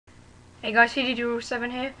Hey guys,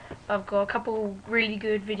 CD7 here. I've got a couple really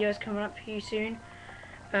good videos coming up for you soon.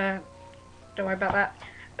 Don't worry about that.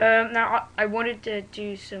 Now I wanted to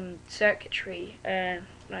do some circuitry,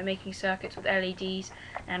 like making circuits with LEDs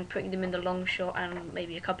and putting them in the long shot and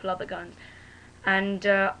maybe a couple other guns. And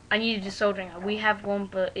I needed a soldering iron. We have one,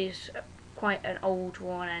 but it's quite an old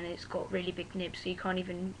one and it's got really big nibs, so you can't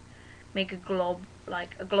even make a glob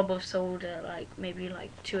of solder, like maybe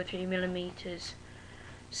like 2 or 3 millimeters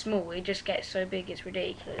small. It just gets so big it's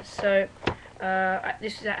ridiculous. So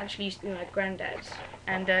this is actually used to be my granddad's,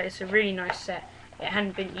 and it's a really nice set. It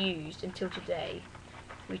hadn't been used until today.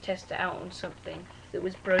 We tested it out on something that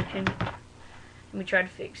was broken and we tried to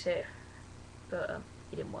fix it, but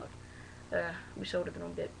it didn't work. We soldered the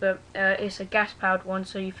wrong bit, but it's a gas powered one,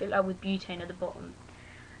 so you fill it up with butane at the bottom,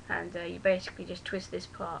 and you basically just twist this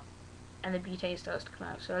part and the butane starts to come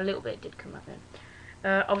out. So a little bit did come out then.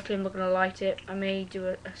 Obviously I'm not going to light it. I may do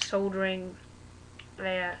a soldering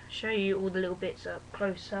layer, show you all the little bits up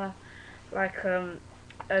closer, like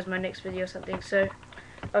as my next video or something. So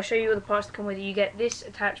I'll show you all the parts that come with it. You get this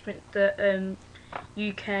attachment that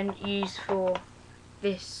you can use for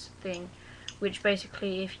this thing, which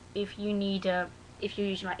basically if you need if you're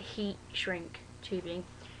using like heat shrink tubing,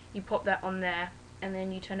 you pop that on there and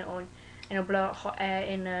then you turn it on and it'll blow out hot air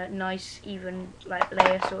in a nice even like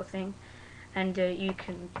layer sort of thing, and you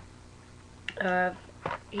can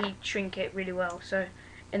heat shrink it really well. So,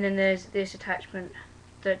 and then there's this attachment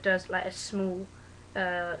that does like a small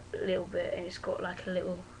little bit, and it's got like a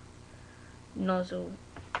little nozzle,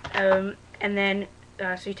 and then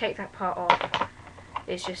so you take that part off.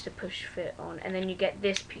 It's just a push fit on, and then you get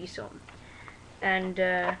this piece on, and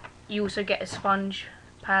you also get a sponge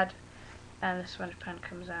pad, and the sponge pad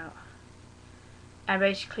comes out. And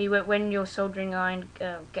basically when your soldering iron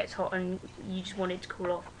gets hot and you just want it to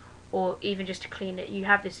cool off, or even just to clean it, you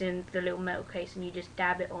have this in the little metal case and you just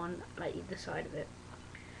dab it on like either side of it.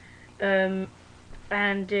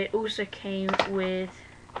 And it also came with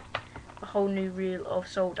a whole new reel of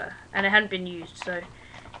solder, and it hadn't been used, so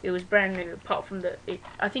it was brand new, apart from that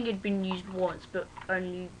I think it'd been used once, but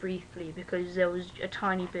only briefly because there was a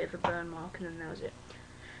tiny bit of a burn mark and then that was it.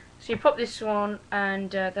 So you pop this on,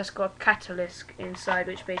 and that's got a catalyst inside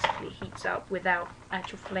which basically heats up without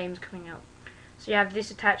actual flames coming out. So you have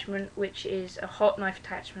this attachment, which is a hot knife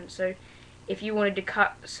attachment, so if you wanted to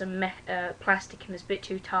cut some plastic and it's a bit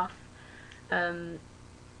too tough,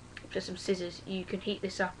 just some scissors, you can heat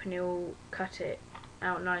this up and it will cut it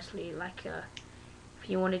out nicely. Like if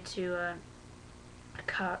you wanted to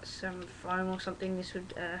cut some foam or something, this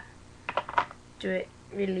would do it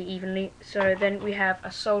really evenly. So then we have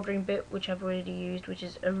a soldering bit, which I've already used, which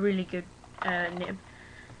is a really good nib,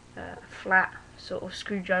 flat sort of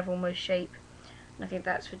screwdriver almost shape, and I think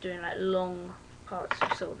that's for doing like long parts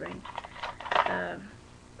of soldering.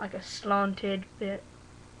 Like a slanted bit,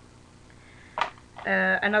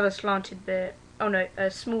 another slanted bit, oh no,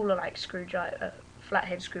 a smaller like screwdriver,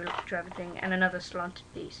 flathead screwdriver thing, and another slanted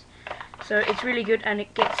piece. So it's really good, and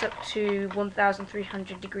it gets up to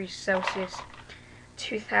 1,300 degrees Celsius,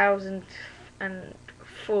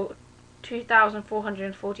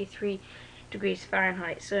 2,443 degrees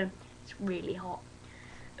Fahrenheit, so it's really hot.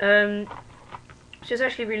 So it's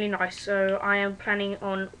actually really nice. So I am planning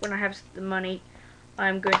on, when I have the money,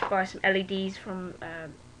 I'm going to buy some LEDs from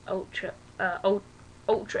Ultra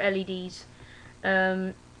LEDs,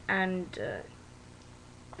 and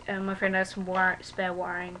my friend has some spare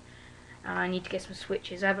wiring, and I need to get some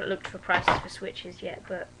switches. I haven't looked for prices for switches yet,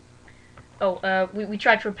 but we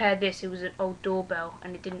tried to repair this. It was an old doorbell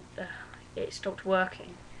and it didn't it stopped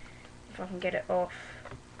working. If I can get it off,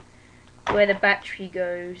 where the battery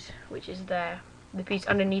goes, which is there, the piece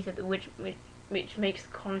underneath it which makes the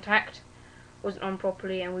contact wasn't on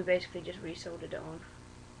properly, and we basically just resoldered it on,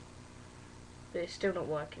 but it's still not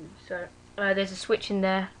working. So there's a switch in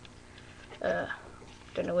there,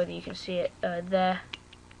 don't know whether you can see it there,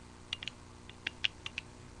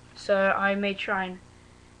 so I may try and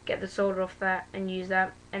get the solder off that and use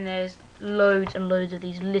that. And there's loads and loads of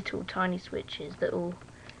these little tiny switches that all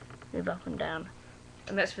move up and down,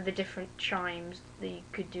 and that's for the different chimes that you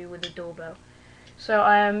could do with a doorbell. So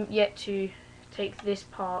I am yet to take this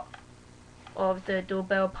part of the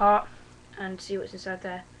doorbell apart and see what's inside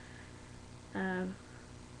there, and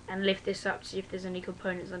lift this up to see if there's any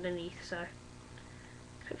components underneath. So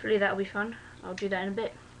hopefully that'll be fun. I'll do that in a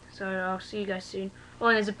bit, so I'll see you guys soon. Oh,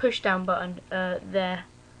 and there's a push down button there,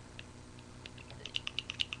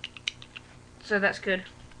 so that's good.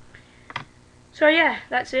 So yeah,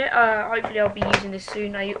 that's it. Hopefully I'll be using this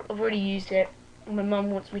soon. I've already used it. My mum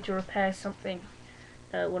wants me to repair something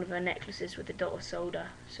one of her necklaces with a dot of solder,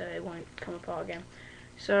 so it won't come apart again.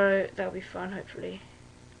 So that'll be fun, hopefully.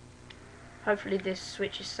 Hopefully this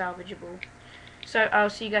switch is salvageable. So I'll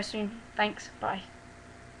see you guys soon. Thanks, bye.